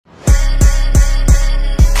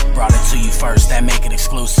first, that make it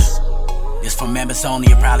exclusive. It's for members only,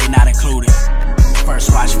 you're probably not included.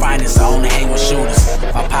 First watch finest, I only hang with shooters.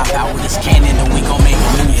 If I pop out with this cannon, then we gon' make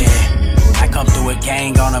a movie. Yeah. I come through with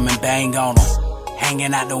gang on them and bang on them.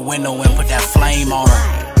 Hanging out the window and put that flame on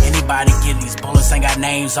them. Anybody get these bullets ain't got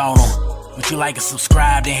names on them. Would you like to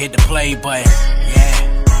subscribe, then hit the play button?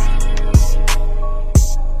 Yeah.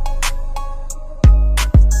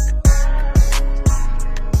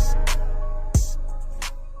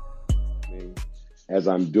 As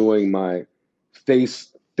I'm doing my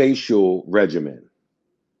facial regimen,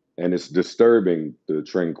 and it's disturbing the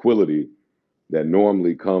tranquility that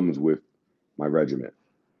normally comes with my regimen.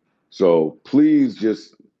 So please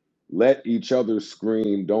just let each other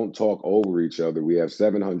scream. Don't talk over each other. We have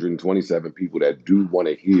 727 people that do want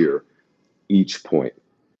to hear each point.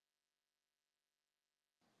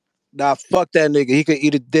 Nah, fuck that nigga. He could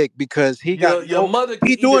eat a dick because he got Your mother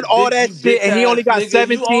can he eat doing a all dick, that you shit bitch and he only ass got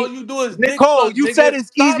nigga. 17. All you do is dick Nicole, suck, you nigga. said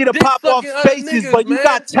it's easy Stop to dick pop off sucking other spaces, niggas, but you man.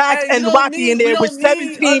 got Tax Hey, and Rocky in we there with don't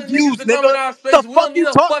need 17 other niggas views, to come in nigga. our The space. We fuck don't you need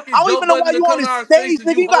a talk? I fucking don't Joe even know why Budden to you on come the in our stage, spaces,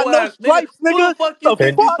 nigga. you You got hoe no ass nigga. stripes, Who nigga. the fuck you The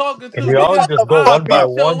think you fuck? talking to, Can we Nigga, all nigga? shut just the go I'll fuck one by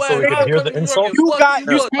up. beat one your so we ass. can I'll Nigga, hear come the to New York insult? and you fuck got New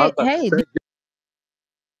you. York. Hey,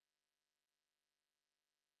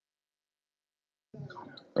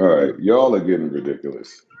 All right, y'all are getting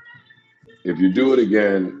ridiculous. If you do it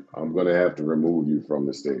again, I'm gonna have to remove you from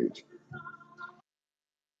the stage.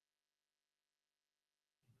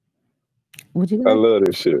 would you I like? love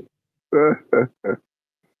this shit.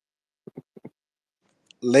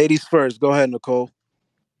 Ladies first. Go ahead, Nicole.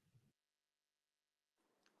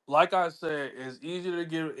 Like I said, it's easier to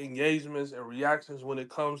get engagements and reactions when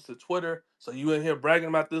it comes to Twitter. So you in here bragging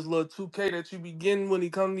about this little 2K that you be getting when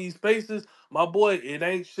you come to these spaces. My boy, it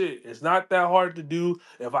ain't shit. It's not that hard to do.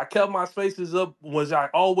 If I kept my spaces up, which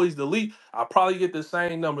I always delete, I probably get the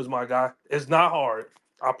same numbers, my guy. It's not hard.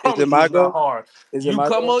 I Is it promise you my it's not go? hard. Is it You my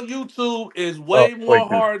come go? on YouTube, it's Oh, way wait, more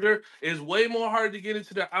dude. harder. It's way more hard to get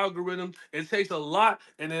into the algorithm. It takes a lot.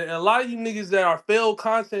 And then a lot of you niggas that are failed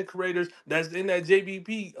content creators that's in that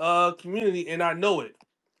JBP community, and I know it.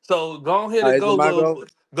 So go ahead and Is it go, my go?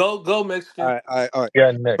 little go All Mexican. right, all right, all right.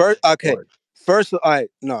 Yeah, Nick. First, okay. Boy. First, all right.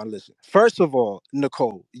 No, listen. First of all,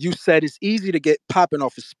 Nicole, you said it's easy to get popping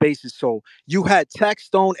off of spaces. So you had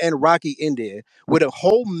Taxstone and Rocky in there with a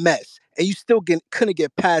whole mess, and you still couldn't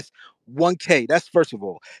get past 1K. That's first of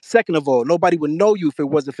all. Second of all, nobody would know you if it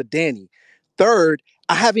wasn't for Danny. Third,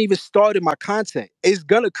 I haven't even started my content. It's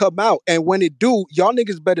gonna come out, and when it do, y'all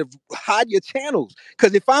niggas better hide your channels.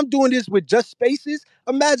 Cause if I'm doing this with just spaces,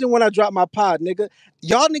 imagine when I drop my pod, nigga.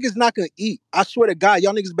 Y'all niggas not gonna eat. I swear to God,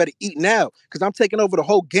 y'all niggas better eat now. Cause I'm taking over the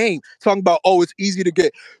whole game. Talking about, oh, it's easy to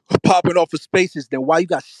get popping off of spaces. Then why you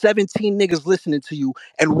got 17 niggas listening to you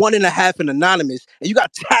and 1.5 in anonymous, and you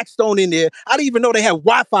got Taxstone in there. I didn't even know they had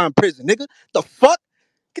Wi-Fi in prison, nigga. The fuck?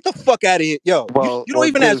 Get the fuck out of here. Yo, you don't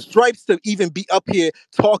even have Deuce, stripes to even be up here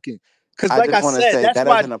talking. Cause I like just I want to said, say that's that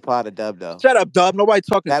why. doesn't apply to Dub though. Shut up, Dub. Nobody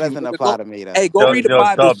talking That to you, doesn't nigga. apply Go. to me Hey, though. go read the Yo,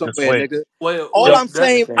 Bible Dub, just somewhere, wait. nigga. All Well, I'm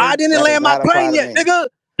that's saying, I Listen, didn't that does land my not apply plane to yet, me. nigga.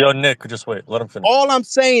 Yo, Nick, just wait. Let him finish. All I'm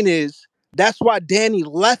saying is that's why Danny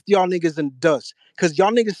left y'all niggas in dust. Cause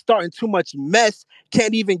y'all niggas starting too much mess.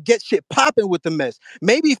 Can't even get shit popping with the mess.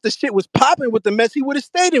 Maybe if the shit was popping with the mess, he would have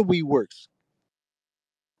stayed in WeWorks.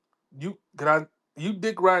 you can I you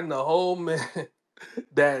dick riding the whole man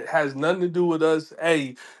that has nothing to do with us.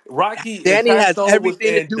 Hey, Rocky and Danny has Taxstone was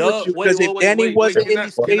everything to in do with Dub. you. Wait, Because if wait, wait, Danny wait, wait. wasn't in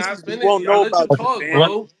these Can I spaces, we finish? won't I know let you about you, talk, fam.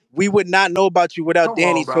 bro. We would not know about you without Come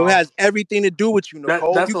on, Danny. So it bro. has everything to do with you,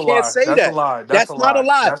 Nicole. That's You a can't lie. say That's a that. lie. That's a That's not a lie.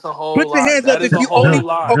 lie. That's a whole Put your lie. hands up That is if a you whole only.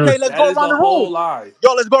 lie. Okay, Juice, let's That go is around a the room. whole lie.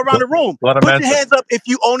 Yo, let's go around the room. let him Put your answer. hands up if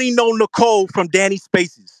you only know Nicole from Danny's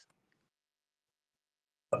spaces.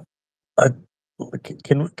 Uh,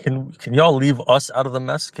 can y'all leave us out of the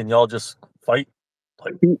mess? Can y'all just fight?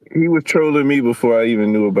 Like, He was trolling me before I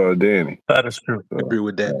even knew about Danny. that is true. I agree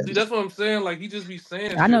with that. See, that's what I'm saying. Like he just be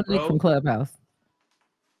saying I know shit, Nick from bro. Clubhouse.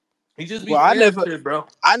 He just be Well, I saying never, shit, bro.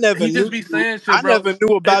 I never He just knew be you. saying shit, I bro. never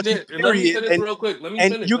knew And about you. then and let me Period. say this real quick. Let me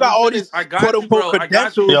And finish. you Let got me all finish. these I quote got you, unquote bro. I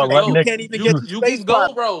got you. credentials, You Yo, can let and you go. Nick. can't even get You your Juice. you space can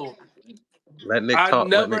go, popping. bro. Let Nick I've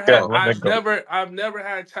talk. Let never Nick Yeah, had talk. let Nick go. I've never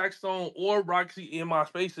had Taxstone or Roxy in my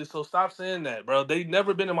spaces, so stop saying that, bro. They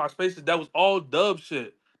never been in my spaces. That was all dub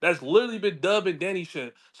shit. That's literally been Dub and Danny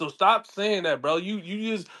shit. So stop saying that, bro. You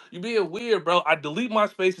being weird, bro. I delete my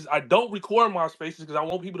spaces. I don't record my spaces because I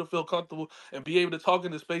want people to feel comfortable and be able to talk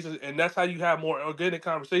in the spaces, and that's how you have more organic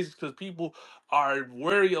conversations because people are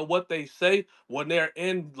wary of what they say when they're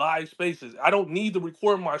in live spaces. I don't need to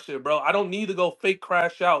record my shit, bro. I don't need to go fake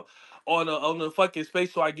crash out on the fucking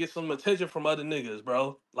space so I get some attention from other niggas,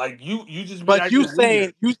 bro. Like you just be But you acting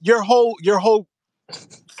weird. saying your whole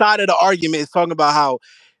side of the argument is talking about how,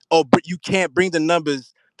 oh, but you can't bring the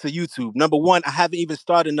numbers to YouTube. Number one, I haven't even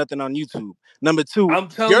started nothing on YouTube. Number two, I'm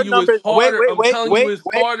telling your you it's numbers. harder. I'm telling you it's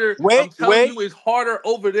harder. I'm telling you it's harder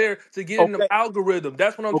over there to get in the Okay, algorithm.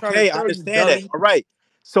 That's what I'm trying to okay, I tell you, understand that. dummy. All right.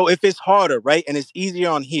 So if it's harder, right, and it's easier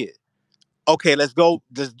on here, okay, let's go.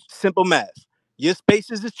 Just simple math. Your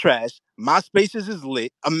spaces is trash. My spaces is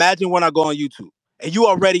lit. Imagine when I go on YouTube and you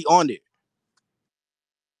already on there.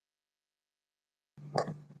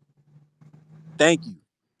 Thank you.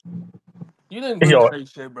 You didn't really Yo, say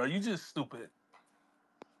shit, bro. You just stupid.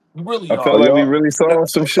 You really I felt Are are. like we y'all really saw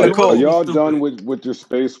some are, shit. are Nicole, You really y'all done stupid. with your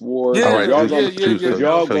space wars? All Cause right, Yeah, y'all Juice. yeah, gonna yeah, Juice. yeah, cause So, yo.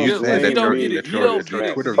 y'all so you gonna Yeah, saying he that blame don't your get me. it. that He your don't that get your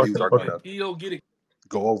it. Twitter He views don't are get okay, it. gonna He don't get it.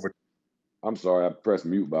 go over? I'm sorry, I pressed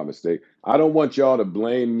mute by mistake. I don't want y'all to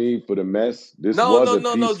blame me for the mess. This No, was no, a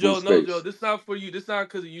no, no, peaceful Joe. No, Joe. space. This not for you. This not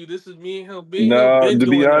because of you. This is me and him. Me and him Nah, been to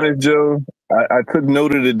be doing that. honest, Joe, I took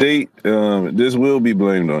note of the date. This will be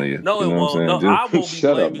blamed on you. No, You it know what I'm won't. saying? No, Just I won't be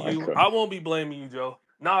Shut up, blaming you. Micah. I won't be blaming you, Joe.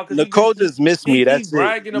 Nah, because Nicole just missed he me. keep That's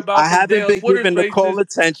it. bragging I about them haven't damn been Twitter giving Nicole spaces.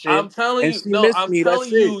 attention, I'm telling and you, she no, missed I'm me. That's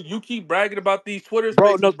telling it. you, you keep bragging about these Twitter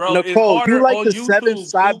Bro, spaces, bro. It's Nicole, you harder like on the seventh YouTube,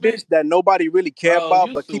 side stupid. bitch that nobody really care Bro,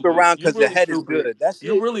 about, you but keep stupid. around You because your really head is stupid. good. That's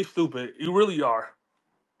You it, really stupid. You really are.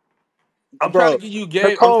 I'm trying to bro. give you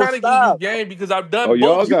game. I'm Nicole, trying to give you stop. game because I've Oh, done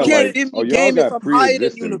y'all both You got can't like, give oh, me y'all game if got I'm higher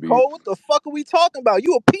than you, pre-existing beef. Nicole. What the fuck are we talking about?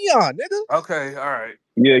 You a peon, nigga. Okay, all right.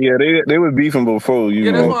 yeah. They were beefing before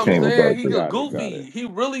Yeah, that's you what I'm Okay, came saying. about He this. a got goofy. it. He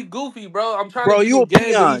really goofy, bro. I'm trying to Bro, give you him a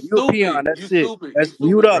game, but peon. he's You a peon. stupid. You That's it. stupid. You That's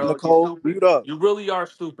mute stupid, up, bro. You Nicole. stupid. Mute up. You really are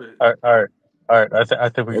stupid. all right, all right, all right. I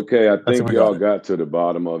think Okay, I I think think we got y'all it. got to the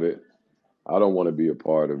bottom of it. I don't want to be a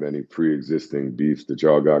part of any pre-existing beefs that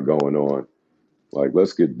y'all got going on. Like,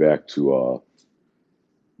 let's get back to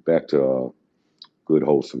good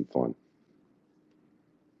wholesome fun.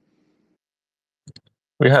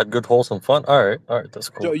 We had good wholesome fun. All right, that's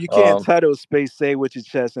Joe, cool. you can't title space say with your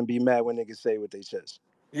chest and be mad when niggas say with their chest.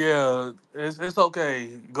 Yeah, it's okay.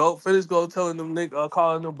 Go finish. Go telling them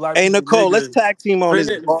calling them black Hey, people Nicole, let's niggas. tag team on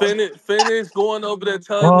this, dog. Finish going over there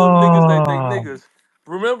telling them niggas that they Oh, niggas.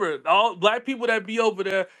 Remember, all black people that be over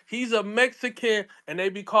there, he's a Mexican and they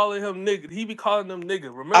be calling him nigga. He be calling them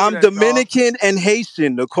nigga. Remember I'm that, dog. Dominican and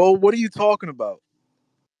Haitian, Nicole. What are you talking about?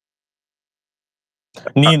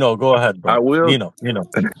 Nino, go ahead, I bro. will. Nino.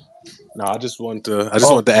 No, I just want to. I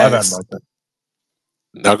just Oh, want to my bad, ask. Martha.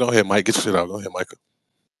 Now go ahead, Mike. Get your shit out. Go ahead, Michael.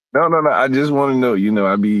 No. I just want to know.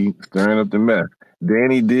 I be stirring up the mess.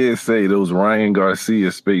 Danny did say those Ryan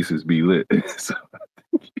Garcia spaces be lit. So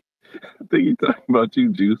I think he talking about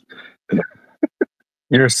you, Juice.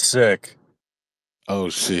 You're sick. Oh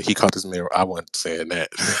shit, he caught this mirror. I wasn't saying that.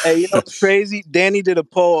 Hey, you know what's crazy? Danny did a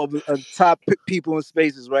poll of top people in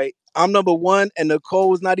spaces, right? I'm number one, and Nicole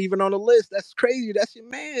was not even on the list. That's crazy. That's your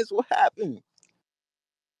man's. What happened?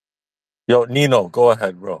 Yo, Nino, go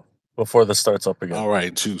ahead, bro. Before this starts up again. All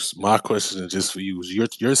right, Juice. My question is just for you.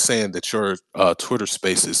 You're saying that your Twitter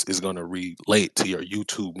Spaces is going to relate to your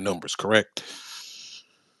YouTube numbers, correct?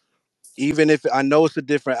 Even if I know it's a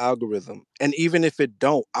different algorithm, and even if it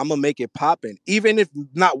don't, I'm gonna make it popping. Even if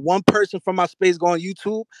not one person from my space go on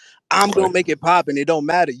YouTube, I'm Okay. gonna make it popping. It don't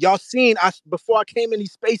matter. Y'all seen before I came in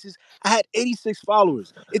these spaces, I had 86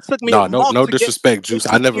 followers. It took me a No, month no to get. disrespect, It Juice.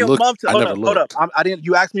 I took never me a looked. month to I never hold up. looked. I didn't.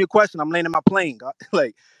 You asked me a question. I'm landing my plane. God.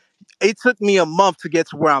 Like it took me a month to get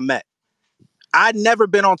to where I'm at. I'd never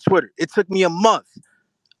been on Twitter. It took me a month.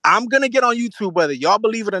 I'm gonna get on YouTube, whether y'all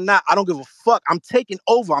believe it or not. I don't give a fuck. I'm taking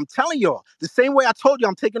over. I'm telling y'all. The same way I told you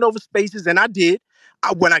I'm taking over spaces, and I did.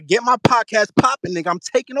 When I get my podcast popping, nigga, I'm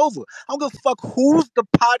taking over. I don't give a fuck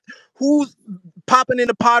who's popping in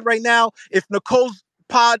the pod right now. If Nicole's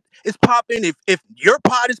pod is popping, if your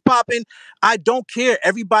pod is popping, I don't care.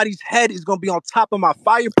 Everybody's head is gonna be on top of my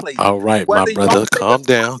fireplace. All right, my Whether y'all brother. say or Calm not,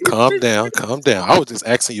 down. it's Calm just down. it. Calm down. I was just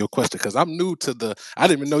asking you a question because I'm new to the. I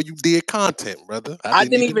didn't even know you did content, brother. I I didn't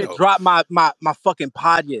didn't even even know. drop my fucking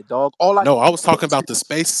pod yet, dog. All I No, do I is was talking about the spaces.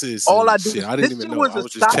 spaces All I and do shit. is I didn't this even shit know. was I a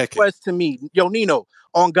was just side checking. quest to me. Yo, Nino,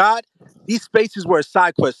 on God, these spaces were a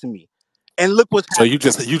side quest to me. And look what's So happening.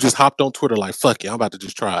 you just hopped on Twitter like fuck it. I'm about to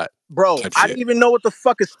just try it. Bro, Type I shit. didn't even know what the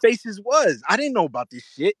fuck a spaces was. I didn't know about this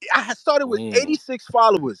shit. I had started with Mm. 86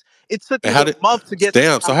 followers. It took And me how a did? month to get to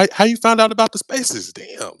Damn. where So I'm how you found out about the spaces?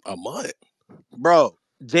 Damn, a month. bro.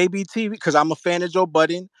 JBT, because I'm a fan of Joe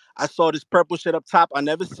Budden. I saw this purple shit up top. I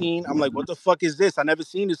never seen. I'm like, what the fuck is this? I never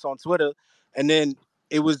seen this on Twitter. And then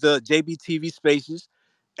it was the JBTV spaces.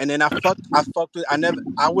 And then I fucked with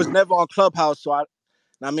I was never on Clubhouse, so I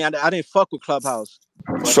didn't fuck with Clubhouse.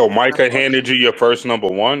 But So then I Micah fucked handed you your first number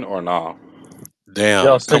one or nah?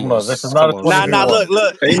 Yo, Damn, come on, Sigma, this is not come a on, Nah, Sigma. nah, 20v1. look.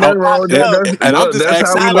 Ain't Hey, nothing I'm, wrong with and, that. Cells. and I'm Look, just that's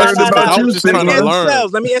how asking we Nah, the nah, learned nah, questions because nah. about I was you, just trying Let me to Sigma. answer learn.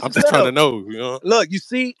 Cells. Let me answer I'm just trying to Cells. know, you know. Look, you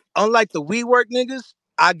see, unlike the we work niggas,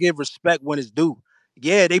 I give respect when it's due.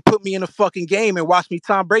 Yeah, they put me in a fucking game and watch me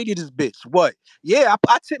Tom Brady this bitch. What? Yeah,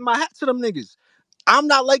 I tip my hat to them niggas. I'm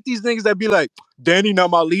not like these niggas that be like, Danny not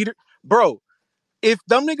my leader. Bro, if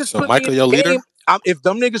them niggas So put me in Michael, your the game, leader. if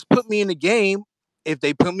them niggas put me in the game, if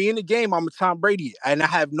they put me in the game, I'm a Tom Brady, and I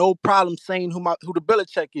have no problem saying who the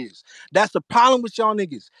Belichick is. That's the problem with y'all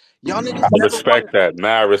niggas. Y'all niggas I never want respect that.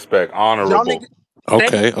 Mad respect. y'all niggas. Honorable.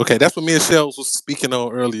 Thank Okay, you. okay, that's what me and Shells was speaking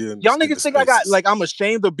on earlier Y'all in the niggas think I got spaces. like I'm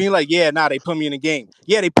ashamed of being like, yeah, nah, they put me in the game.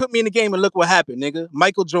 Yeah, they put me in the game, and look what happened, nigga.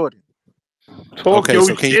 Michael Jordan. Talk Okay, your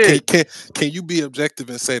so shit. can you be objective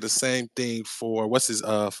and say the same thing for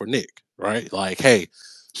for Nick, right? Like, hey,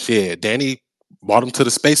 shit, Danny brought him to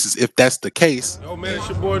the spaces. If that's the case, Yo, man, it's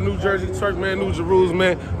your boy New Jersey Turk, man, New Jerusalem,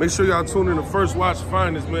 man. Make sure y'all tune in to First Watch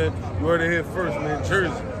Finest, man. You heard it here first, man.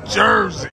 Jersey. Jersey.